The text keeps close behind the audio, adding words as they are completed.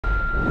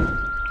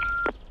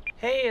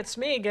Hey, it's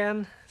me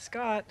again,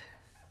 Scott.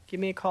 Give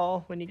me a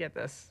call when you get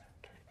this.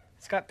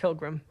 Scott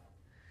Pilgrim.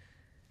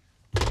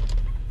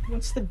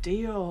 What's the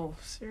deal?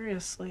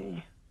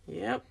 Seriously.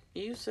 Yep,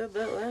 you said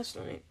that last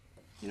night.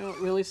 You know what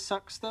really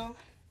sucks, though?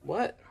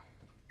 What?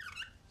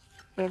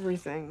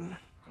 Everything.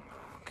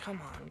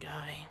 Come on,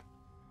 guy.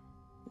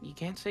 You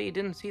can't say you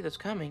didn't see this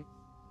coming.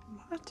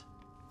 What?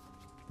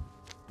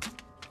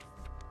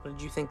 What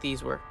did you think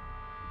these were?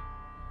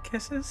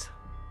 Kisses?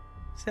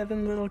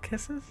 7 little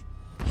kisses?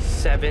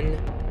 7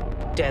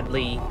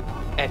 deadly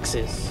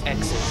exes.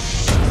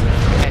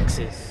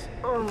 Exes.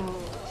 Oh,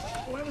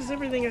 why does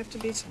everything have to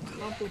be so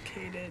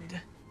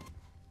complicated?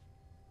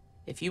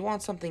 If you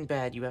want something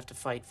bad, you have to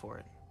fight for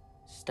it.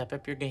 Step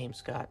up your game,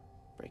 Scott.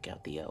 Break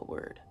out the L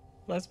word.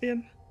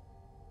 Lesbian?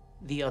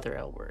 The other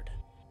L word.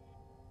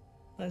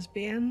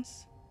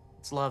 Lesbians?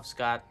 It's love,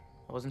 Scott.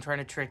 I wasn't trying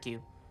to trick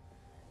you.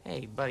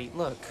 Hey, buddy,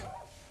 look.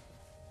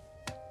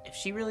 If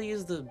she really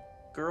is the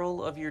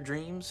girl of your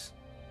dreams,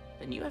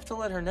 then you have to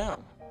let her know.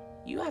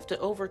 You have to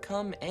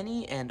overcome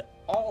any and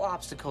all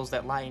obstacles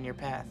that lie in your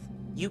path.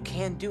 You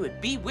can do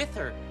it. Be with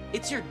her.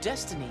 It's your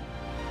destiny.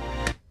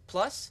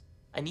 Plus,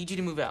 I need you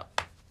to move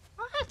out.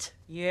 What?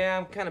 Yeah,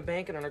 I'm kind of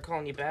banking on her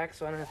calling you back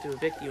so I don't have to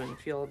evict you and you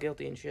feel all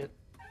guilty and shit.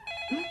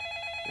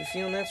 I'm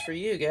feeling that's for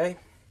you, guy.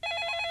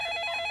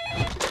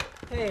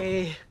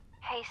 Hey.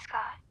 Hey,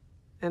 Scott.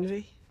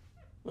 Envy?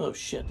 Oh,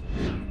 shit.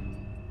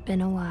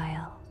 Been a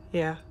while.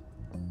 Yeah,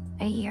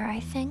 A year, I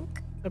think.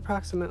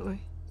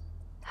 approximately.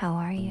 How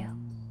are you?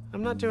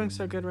 I'm not doing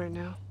so good right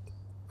now.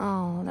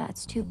 Oh,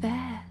 that's too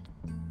bad.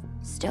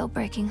 Still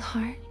breaking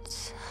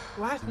hearts?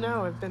 What?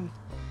 No,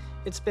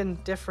 it's been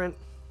different.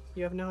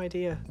 You have no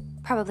idea.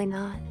 Probably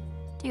not.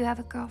 Do you have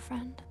a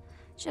girlfriend?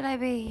 Should I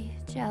be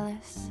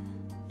jealous?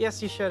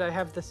 Yes, you should. I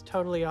have this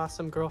totally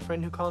awesome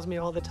girlfriend who calls me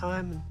all the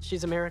time, and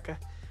she's American.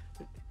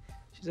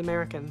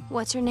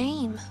 What's her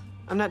name?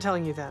 I'm not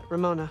telling you that.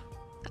 Ramona.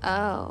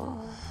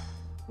 Oh.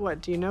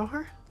 What, do you know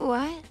her?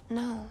 What?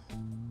 No.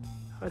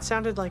 Oh, it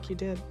sounded like you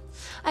did.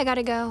 I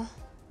gotta go.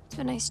 It's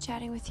been nice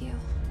chatting with you.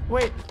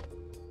 Wait,